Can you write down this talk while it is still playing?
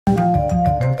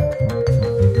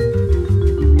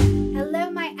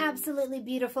absolutely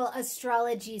beautiful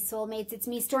astrology soulmates. It's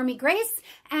me, Stormie Grace,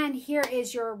 and here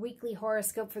is your weekly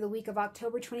horoscope for the week of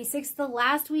October 26th, the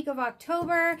last week of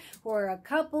October. We're a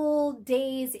couple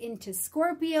days into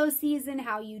Scorpio season.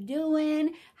 How you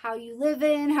doing? How you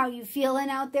living? How you feeling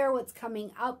out there? What's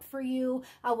coming up for you?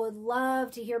 I would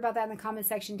love to hear about that in the comment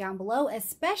section down below,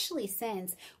 especially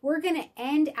since we're going to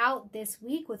end out this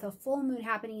week with a full moon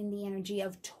happening in the energy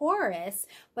of Taurus,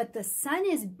 but the sun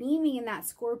is beaming in that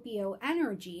Scorpio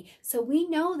energy. So we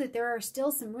know that there are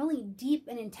still some really deep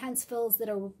and intense feels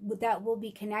that will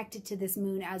be connected to this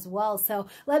moon as well. So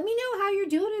let me know how you're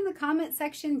doing in the comment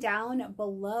section down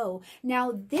below.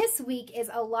 Now, this week is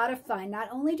a lot of fun. Not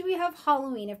only do we have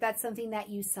Halloween, if that's something that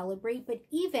you celebrate, but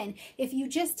even if you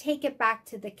just take it back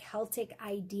to the Celtic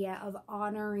idea of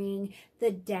honoring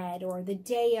the dead, or the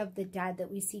Day of the Dead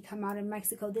that we see come out in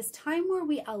Mexico, this time where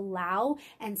we allow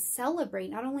and celebrate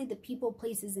not only the people,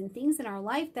 places, and things in our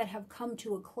life that have come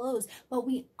to a close, but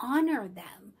we honor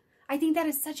them. I think that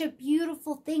is such a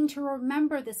beautiful thing to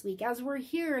remember this week as we're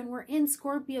here and we're in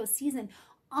Scorpio season.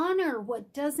 Honor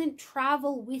what doesn't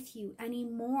travel with you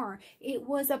anymore. It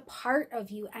was a part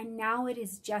of you and now it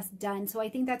is just done. So I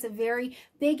think that's a very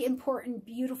big, important,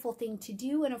 beautiful thing to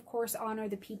do. And of course, honor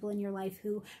the people in your life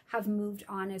who have moved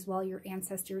on as well, your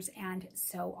ancestors and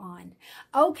so on.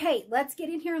 Okay, let's get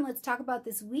in here and let's talk about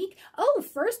this week. Oh,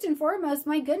 first and foremost,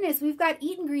 my goodness, we've got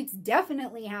eat and greets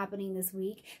definitely happening this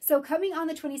week. So coming on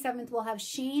the 27th, we'll have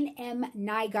Shane M.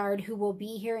 Nygaard, who will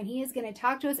be here, and he is going to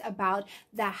talk to us about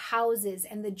the houses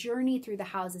and the journey through the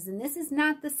houses. And this is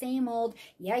not the same old,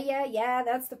 yeah,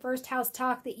 that's the first house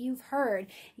talk that you've heard.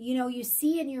 You know, you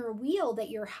see in your wheel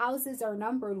that your houses are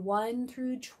numbered 1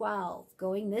 through 12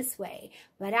 going this way,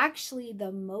 but actually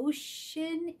the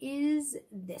motion is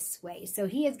this way. So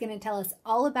he is going to tell us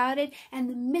all about it and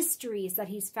the mysteries that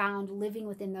he's found living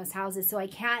within those houses. So I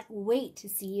can't wait to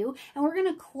see you. And we're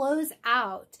going to close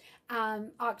out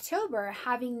October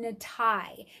having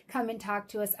Natai come and talk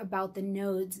to us about the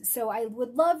nodes. So I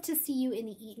would love to see you in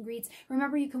the eat and greets.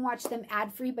 Remember, you can watch them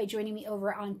ad-free by joining me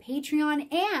over on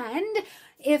Patreon. And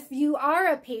if you are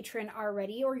a patron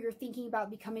already, or you're thinking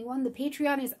about becoming one, the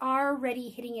Patreon is already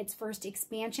hitting its first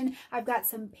expansion. I've got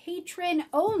some patron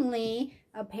only.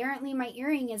 Apparently my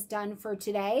earring is done for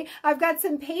today. I've got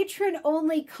some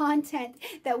patron-only content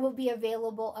that will be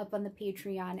available up on the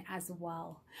Patreon as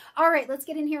well. All right, let's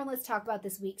get in here and let's talk about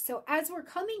this week. So as we're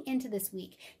coming into this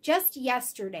week, just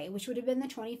yesterday, which would have been the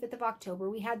 25th of October,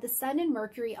 we had the Sun and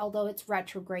Mercury, although it's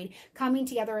retrograde, coming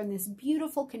together in this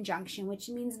beautiful conjunction, which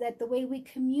means that the way we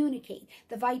communicate,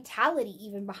 the vitality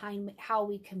even behind how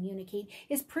we communicate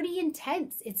is pretty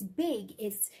intense. It's big,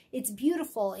 it's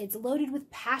beautiful, it's loaded with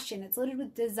passion, it's loaded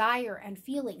with desire and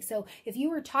feeling. So if you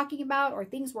were talking about or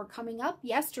things were coming up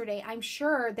yesterday, I'm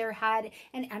sure there had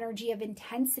an energy of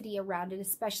intensity around it,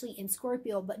 especially in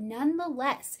Scorpio, but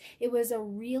nonetheless, it was a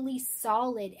really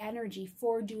solid energy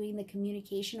for doing the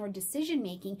communication or decision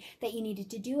making that you needed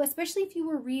to do, especially if you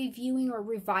were reviewing or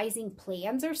revising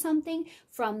plans or something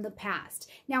from the past.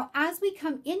 Now, as we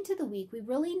come into the week, we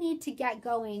really need to get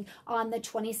going on the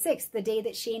 26th, the day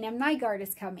that Shane M. Nygaard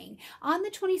is coming. On the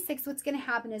 26th, what's going to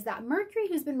happen is that Mercury,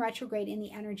 who's been retrograde in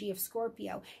the energy of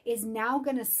Scorpio, is now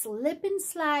going to slip and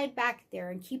slide back there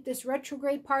and keep this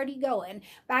retrograde party going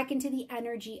back into the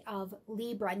energy of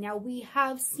Libra. Now, we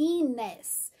have seen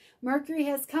this. Mercury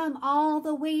has come all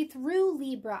the way through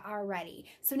Libra already.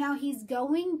 So now he's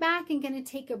going back and going to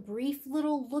take a brief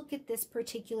little look at this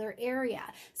particular area.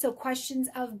 So questions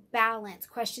of balance,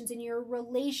 questions in your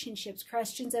relationships,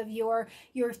 questions of your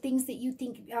things that you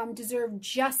think deserve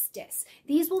justice.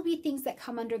 These will be things that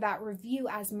come under that review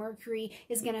as Mercury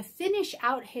is going to finish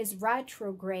out his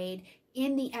retrograde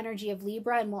in the energy of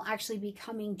Libra, and will actually be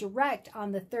coming direct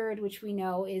on the 3rd, which we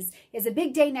know is a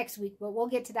big day next week, but we'll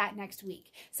get to that next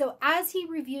week. So as he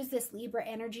reviews this Libra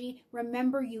energy,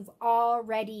 remember, you've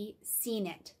already seen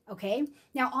it, okay?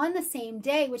 Now, on the same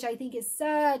day, which I think is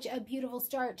such a beautiful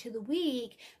start to the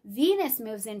week, Venus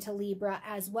moves into Libra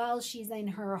as well. She's in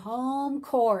her home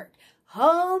court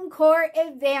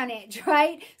advantage,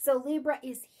 right? So Libra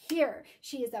is here.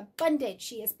 She is abundant.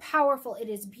 She is powerful. It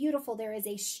is beautiful. There is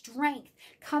a strength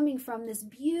coming from this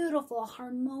beautiful,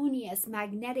 harmonious,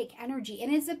 magnetic energy.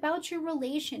 And it's about your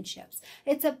relationships.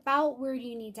 It's about where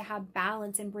you need to have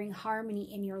balance and bring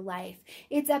harmony in your life.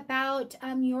 It's about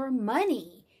your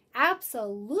money.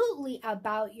 absolutely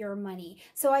about your money.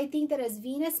 So I think that as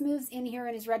Venus moves in here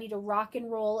and is ready to rock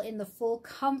and roll in the full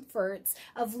comforts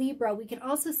of Libra, we can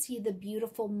also see the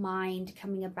beautiful mind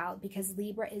coming about, because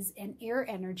Libra is an air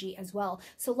energy as well.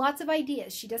 So lots of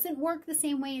ideas. She doesn't work the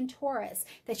same way in Taurus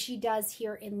that she does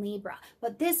here in Libra,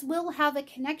 but this will have a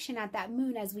connection at that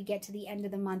moon as we get to the end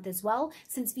of the month as well,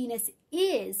 since Venus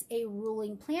is a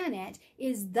ruling planet,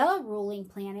 is the ruling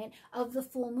planet of the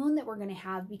full moon that we're going to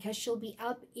have, because she'll be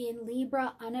up in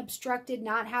Libra, unobstructed,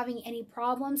 not having any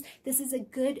problems. This is a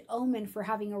good omen for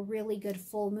having a really good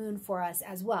full moon for us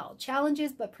as well.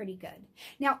 Challenges, but pretty good.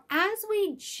 Now, as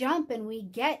we jump and we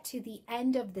get to the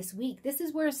end of this week, this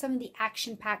is where some of the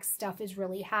action-packed stuff is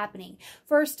really happening.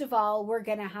 First of all, we're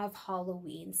going to have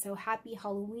Halloween. So happy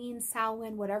Halloween,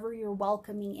 Samhain, whatever you're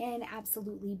welcoming in.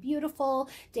 Absolutely beautiful.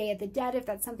 Day of the Dead, if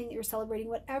that's something that you're celebrating,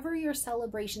 whatever your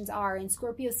celebrations are. In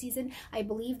Scorpio season, I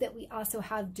believe that we also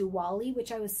have Diwali,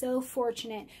 which I was so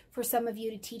fortunate for some of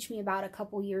you to teach me about a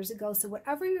couple years ago. So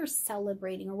whatever you're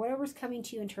celebrating or whatever's coming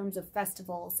to you in terms of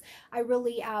festivals, I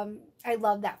really, I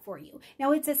love that for you.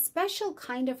 Now, it's a special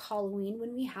kind of Halloween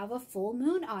when we have a full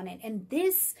moon on it. And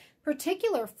this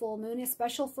particular full moon is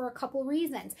special for a couple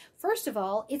reasons. First of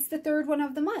all, it's the third one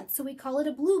of the month, so we call it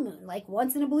a blue moon, like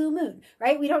once in a blue moon,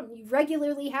 right? We don't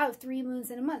regularly have 3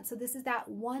 moons in a month, so this is that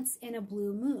once in a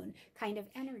blue moon kind of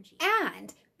energy.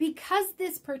 And because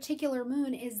this particular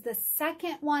moon is the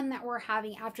second one that we're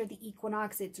having after the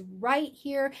equinox, it's right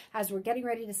here as we're getting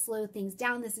ready to slow things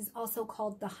down. This is also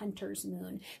called the hunter's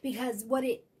moon, because what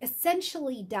it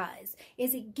essentially does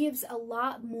is it gives a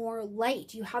lot more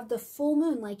light. You have the full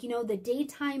moon, like, you know, the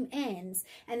daytime ends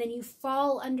and then you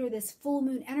fall under this full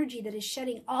moon energy that is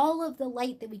shedding all of the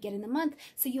light that we get in the month.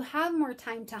 So you have more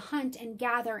time to hunt and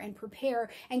gather and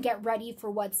prepare and get ready for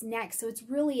what's next. So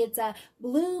it's a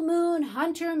blue moon,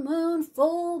 hunter moon,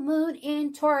 full moon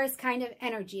in Taurus kind of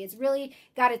energy. It's really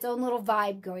got its own little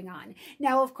vibe going on.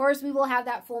 Now, of course, we will have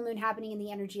that full moon happening in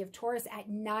the energy of Taurus at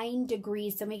 9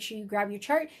 degrees. So make sure you grab your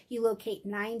chart. You locate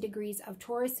 9 degrees of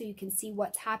Taurus so you can see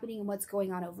what's happening and what's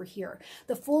going on over here.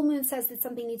 The full moon says that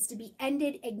something needs to be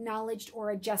ended, acknowledged,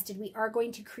 or adjusted. We are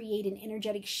going to create an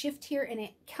energetic shift here, and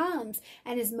it comes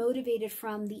and is motivated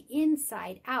from the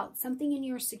inside out. Something in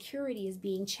your security is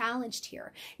being challenged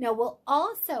here. Now, we'll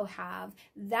also have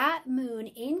that moon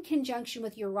in conjunction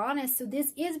with Uranus, so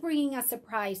this is bringing a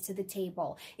surprise to the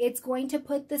table. It's going to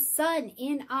put the sun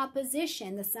in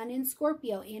opposition, the sun in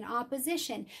Scorpio in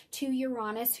opposition to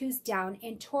Uranus, who's down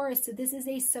in Taurus. So this is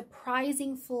a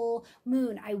surprising full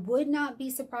moon. I would not be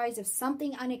surprised if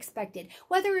something unexpected,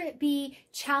 whether it be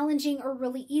challenging or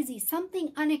really easy,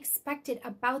 something unexpected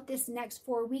about this next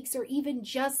 4 weeks or even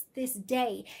just this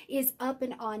day is up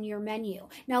and on your menu.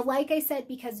 Now, like I said,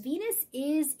 because Venus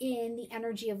is in the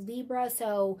energy of Libra,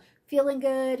 so feeling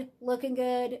good, looking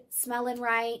good, smelling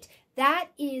right, that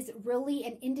is really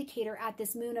an indicator at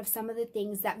this moon of some of the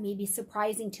things that may be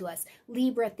surprising to us.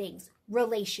 Libra things,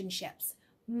 relationships,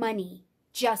 money,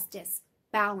 justice,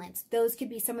 balance. Those could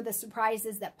be some of the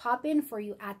surprises that pop in for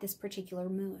you at this particular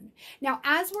moon. Now,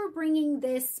 as we're bringing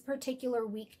this particular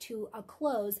week to a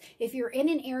close, if you're in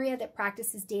an area that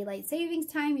practices daylight savings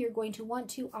time, you're going to want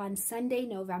to, on Sunday,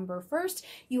 November 1st,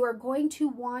 you are going to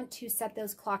want to set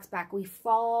those clocks back. We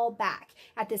fall back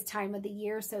at this time of the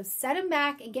year, so set them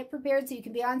back and get prepared so you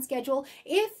can be on schedule.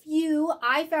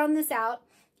 I found this out,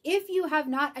 if you have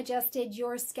not adjusted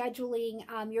your scheduling,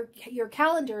 your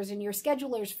calendars and your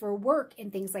schedulers for work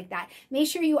and things like that, make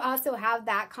sure you also have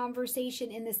that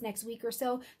conversation in this next week or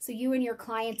so you and your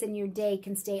clients and your day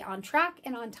can stay on track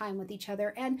and on time with each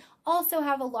other, and also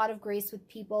have a lot of grace with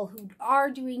people who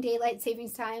are doing daylight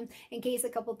savings time in case a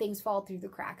couple things fall through the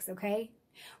cracks, okay?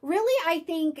 Really, I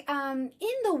think in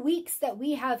the weeks that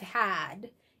we have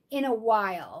had in a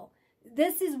while,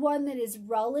 this is one that is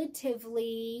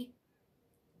relatively...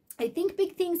 I think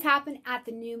big things happen at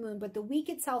the new moon, but the week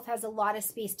itself has a lot of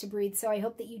space to breathe. So I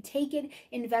hope that you take it,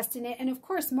 invest in it. And of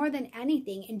course, more than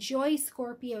anything, enjoy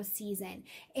Scorpio season.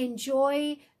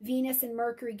 Enjoy Venus and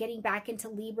Mercury getting back into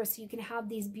Libra so you can have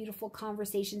these beautiful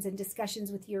conversations and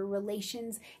discussions with your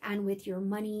relations and with your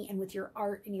money and with your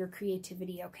art and your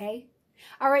creativity, okay?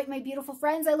 All right, my beautiful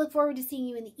friends, I look forward to seeing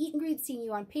you in the Eat and Greet, seeing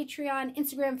you on Patreon,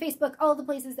 Instagram, Facebook, all the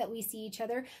places that we see each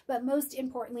other. But most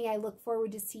importantly, I look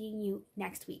forward to seeing you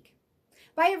next week.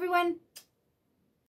 Bye, everyone.